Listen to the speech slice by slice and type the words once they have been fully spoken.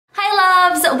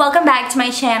loves, welcome back to my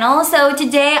channel. So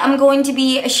today I'm going to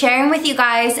be sharing with you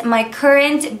guys my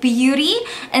current beauty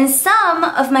and some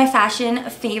of my fashion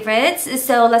favorites.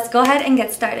 So let's go ahead and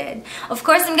get started. Of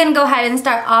course, I'm gonna go ahead and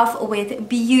start off with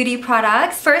beauty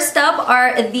products. First up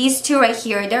are these two right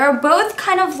here. They are both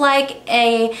kind of like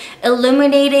a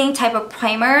illuminating type of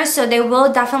primer, so they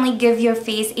will definitely give your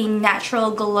face a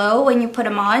natural glow when you put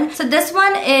them on. So this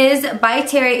one is by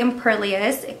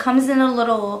Impearlious. It comes in a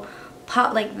little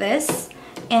pot like this,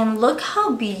 and look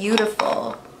how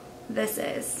beautiful this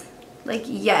is. Like,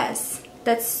 yes,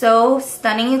 that's so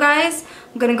stunning, you guys.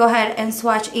 I'm gonna go ahead and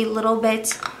swatch a little bit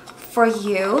for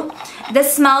you.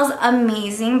 This smells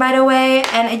amazing, by the way,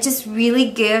 and it just really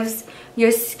gives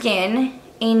your skin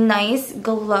a nice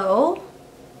glow.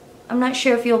 I'm not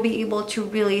sure if you'll be able to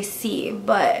really see,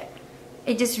 but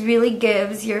it just really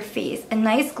gives your face a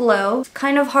nice glow. It's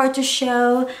kind of hard to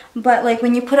show, but like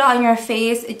when you put it on your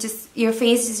face, your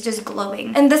face is just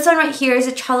glowing. And this one right here is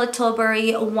a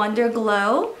Tilbury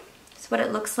WonderGlow. That's what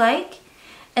it looks like.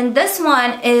 And this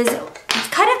one is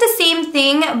kind of the same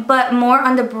thing, but more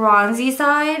on the bronzy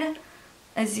side,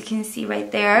 as you can see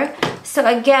right there. So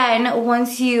again,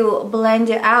 once you blend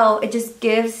it out, it just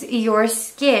gives your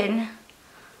skin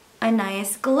a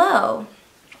nice glow.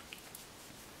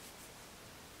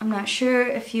 I'm not sure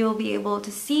if you'll be able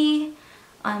to see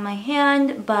on my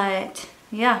hand, but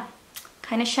yeah,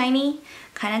 kind of shiny,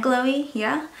 kind of glowy,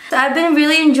 yeah. So I've been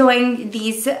really enjoying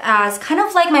these as kind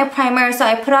of like my primer. So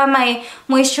I put on my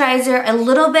moisturizer, a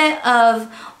little bit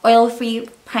of oil-free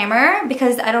primer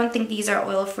because I don't think these are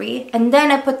oil-free. And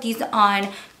then I put these on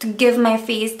to give my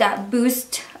face that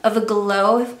boost of a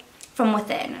glow from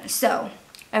within. So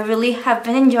I really have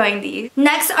been enjoying these.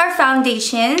 Next are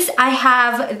foundations. I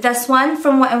have this one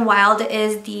from N Wild. It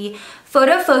is the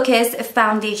PhotoFocus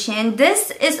Foundation.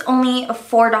 This is only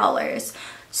 $4.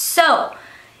 So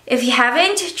if you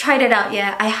haven't tried it out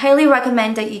yet, I highly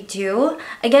recommend that you do.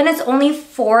 Again, it's only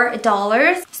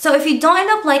 $4. So if you don't end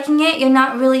up liking it, you're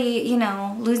not really, you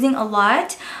know, losing a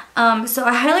lot. So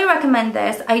I highly recommend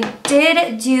this. I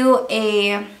did do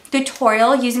a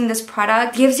tutorial using this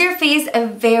product. Gives your face a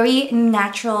very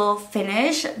natural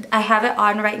finish. I have it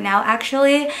on right now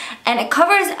actually, and it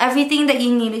covers everything that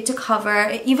you need it to cover.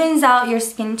 It evens out your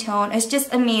skin tone. It's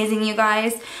just amazing, you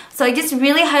guys. So I just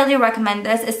really highly recommend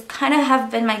this. It's kind of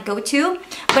have been my go-to,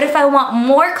 but if I want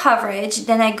more coverage,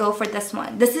 then I go for this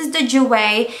one. This is the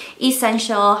Jouer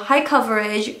Essential High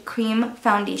Coverage Cream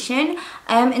Foundation.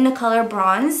 I am in the color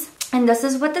bronze. And this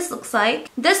is what this looks like.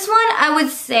 This one, I would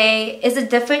say, is a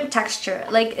different texture.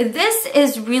 Like, this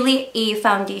is really a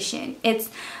foundation. It's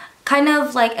kind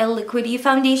of like a liquidy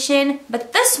foundation,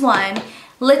 but this one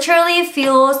literally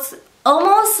feels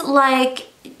almost like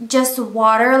just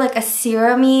water, like a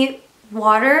serum-y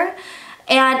water.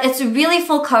 And it's really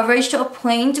full coverage to a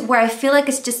point where I feel like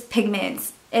it's just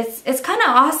pigments. It's kind of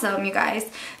awesome, you guys.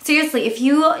 Seriously, if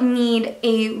you need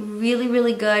a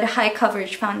really good high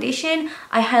coverage foundation,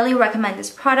 I highly recommend this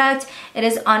product. It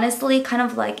is honestly kind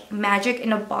of like magic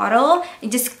in a bottle.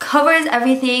 It just covers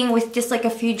everything with just like a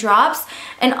few drops.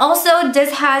 And also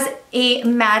this has a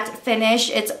matte finish.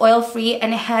 It's oil free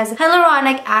and it has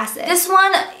hyaluronic acid. This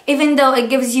one, even though it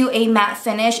gives you a matte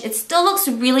finish, it still looks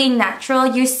really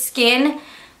natural. Your skin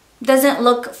doesn't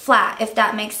look flat, if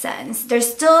that makes sense.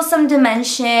 There's still some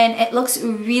dimension. It looks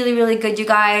really good, you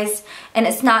guys, and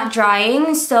it's not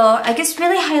drying, so I just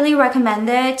really highly recommend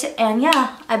it. And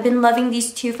yeah, I've been loving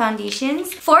these two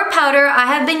foundations. For powder, I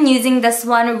have been using this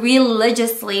one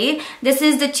religiously. This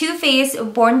is the Too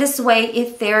Faced Born This Way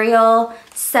Ethereal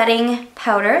Setting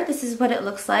Powder. This is what it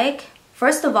looks like.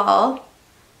 First of all,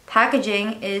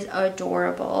 packaging is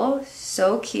adorable,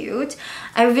 so cute.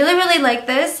 I really like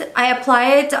this. I apply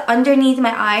it underneath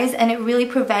my eyes and it really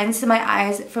prevents my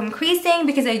eyes from creasing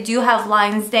because I do have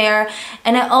lines there.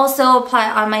 And I also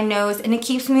apply it on my nose and it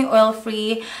keeps me oil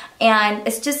free, and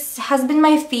it just has been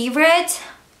my favorite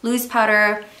loose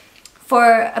powder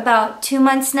for about 2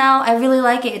 months now. I really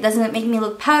like it. It doesn't make me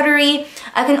look powdery.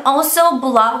 I can also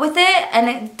blot with it and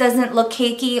it doesn't look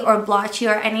cakey or blotchy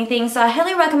or anything, so I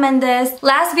highly recommend this.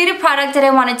 Last beauty product that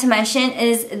I wanted to mention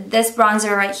is this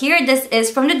bronzer right here. This is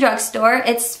from the drugstore.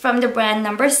 It's from the brand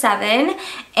number 7,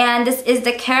 and this is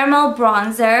the Caramel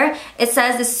Bronzer. It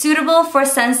says it's suitable for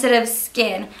sensitive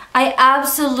skin. I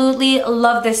absolutely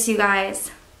love this, you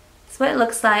guys. That's what it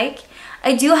looks like.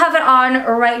 I do have it on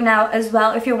right now as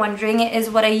well, if you're wondering. It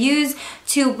is what I use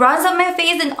to bronze up my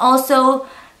face and also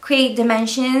create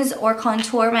dimensions or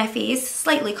contour my face,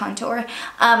 slightly contour.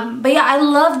 But yeah, I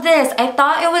love this. I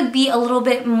thought it would be a little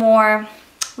bit more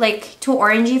like too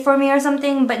orangey for me or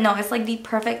something, but no, it's like the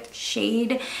perfect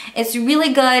shade. It's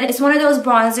really good. It's one of those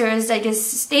bronzers that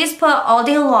just stays put all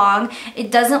day long.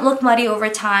 It doesn't look muddy over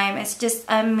time. It's just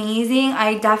amazing.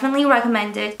 I definitely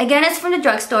recommend it. Again, it's from the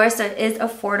drugstore, so it is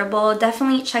affordable.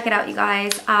 Definitely check it out, you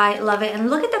guys. I love it. And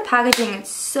look at the packaging. It's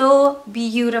so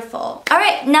beautiful. All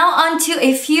right, now on to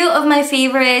a few of my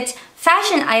favorite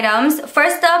fashion items.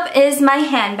 First up is my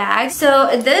handbag. So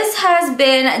this has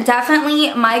been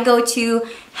definitely my go-to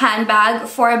handbag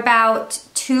for about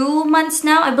 2 months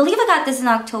now. I believe I got this in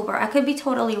October. I could be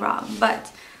totally wrong,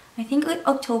 but I think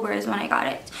October is when I got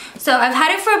it. So I've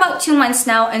had it for about 2 months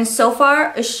now, and so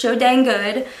far it's so dang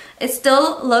good. It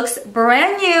still looks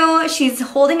brand new. She's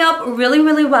holding up really,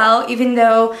 really well, even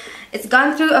though it's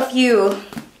gone through a few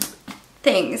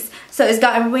things. So it's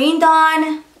gotten rained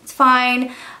on. It's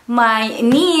fine. My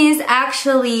niece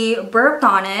actually burped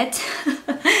on it.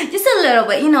 Just a little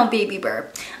bit, you know, baby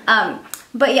burp.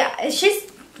 But yeah,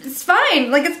 it's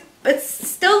fine. Like it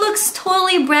still looks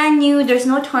totally brand new. There's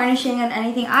no tarnishing on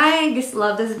anything. I just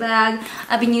love this bag.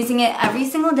 I've been using it every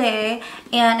single day,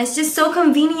 and it's just so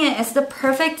convenient. It's the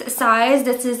perfect size.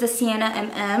 This is the Sienna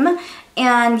MM.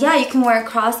 And yeah, you can wear it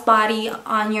crossbody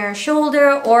on your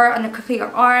shoulder or on the crook of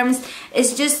your arms.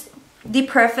 It's just the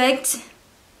perfect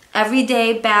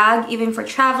everyday bag, even for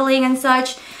traveling and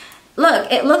such.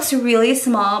 Look, it looks really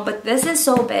small, but this is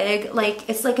so big. Like,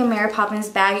 it's like a Mary Poppins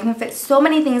bag. You can fit so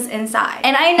many things inside.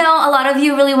 And I know a lot of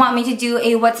you really want me to do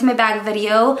a what's in my bag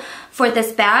video for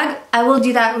this bag. I will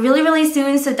do that really, really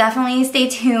soon, so definitely stay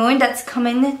tuned. That's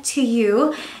coming to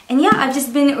you. And yeah, I've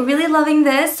just been really loving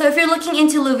this. So if you're looking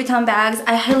into Louis Vuitton bags,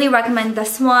 I highly recommend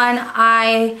this one.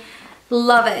 I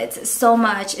love it so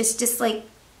much. It's just like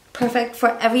perfect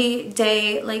for every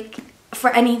day, like for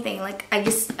anything. Like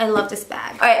I love this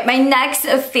bag. All right, my next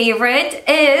favorite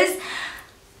is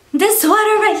this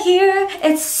sweater right here.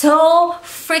 It's so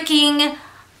freaking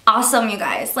awesome, you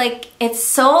guys. Like, it's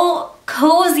so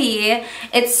cozy,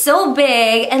 it's so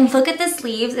big, and look at the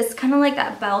sleeves. It's kind of like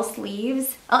that bell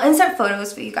sleeves. I'll insert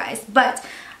photos for you guys, but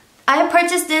I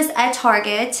purchased this at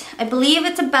Target. I believe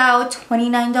it's about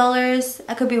 $29.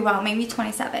 I could be wrong, maybe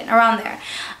 $27, around there.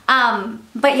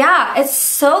 But yeah, it's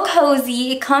so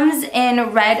cozy. It comes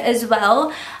in red as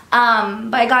well,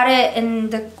 but I got it in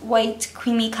the white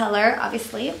creamy color,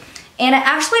 obviously. And I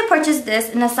actually purchased this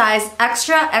in a size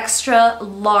extra, extra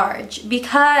large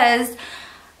because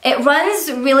it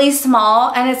runs really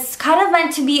small, and it's kind of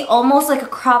meant to be almost like a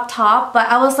crop top, but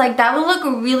I was like, that would look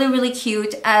really, really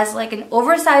cute as like an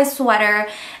oversized sweater,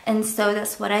 and so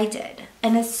that's what I did.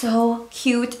 And it's so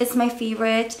cute. It's my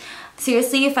favorite.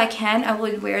 Seriously, if I can, I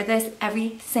would wear this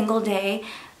every single day,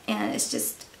 and it's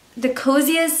just the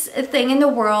coziest thing in the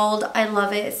world. I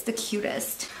love it. It's the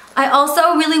cutest. I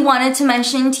also really wanted to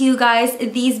mention to you guys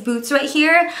these boots right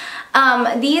here.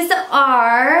 These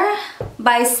are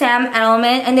by Sam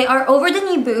Edelman, and they are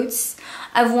over-the-knee boots.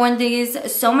 I've worn these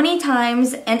so many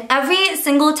times, and every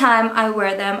single time I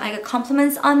wear them, I get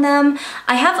compliments on them.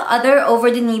 I have other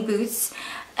over-the-knee boots,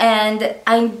 and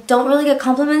I don't really get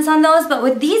compliments on those, but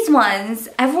with these ones,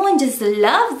 everyone just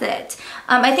loves it.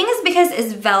 I think it's because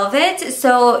it's velvet,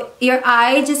 so your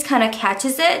eye just kind of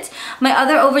catches it. My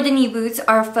other over-the-knee boots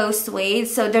are faux suede,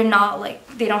 so they're not like,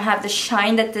 they don't have the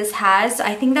shine that this has, so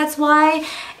I think that's why.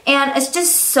 And it's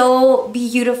just so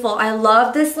beautiful. I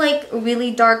love this like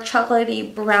really dark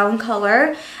chocolatey brown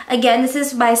color. Again, this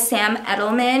is by Sam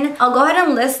Edelman. I'll go ahead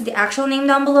and list the actual name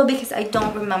down below because I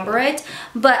don't remember it.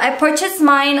 But I purchased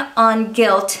mine on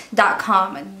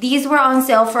Gilt.com. These were on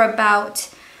sale for about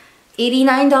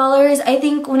 $89, I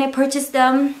think, when I purchased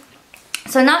them.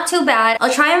 So not too bad.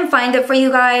 I'll try and find it for you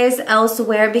guys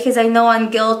elsewhere because I know on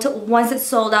Gilt, once it's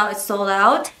sold out, it's sold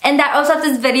out. And that wraps up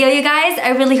this video, you guys. I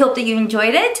really hope that you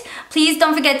enjoyed it. Please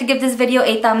don't forget to give this video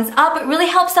a thumbs up. It really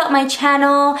helps out my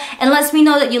channel and lets me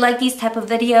know that you like these type of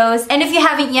videos. And if you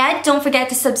haven't yet, don't forget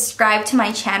to subscribe to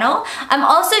my channel. I'm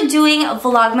also doing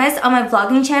Vlogmas on my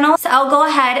vlogging channel, so I'll go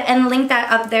ahead and link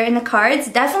that up there in the cards.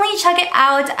 Definitely check it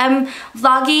out. I'm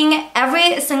vlogging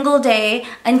every single day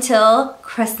until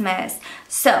Christmas.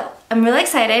 So I'm really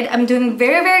excited. I'm doing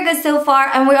very, very good so far,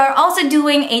 and we are also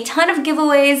doing a ton of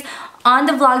giveaways on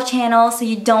the vlog channel, so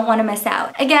you don't want to miss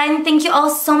out. Again, thank you all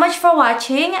so much for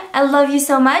watching. I love you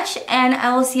so much, and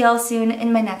I will see you all soon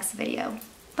in my next video.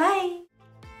 Bye!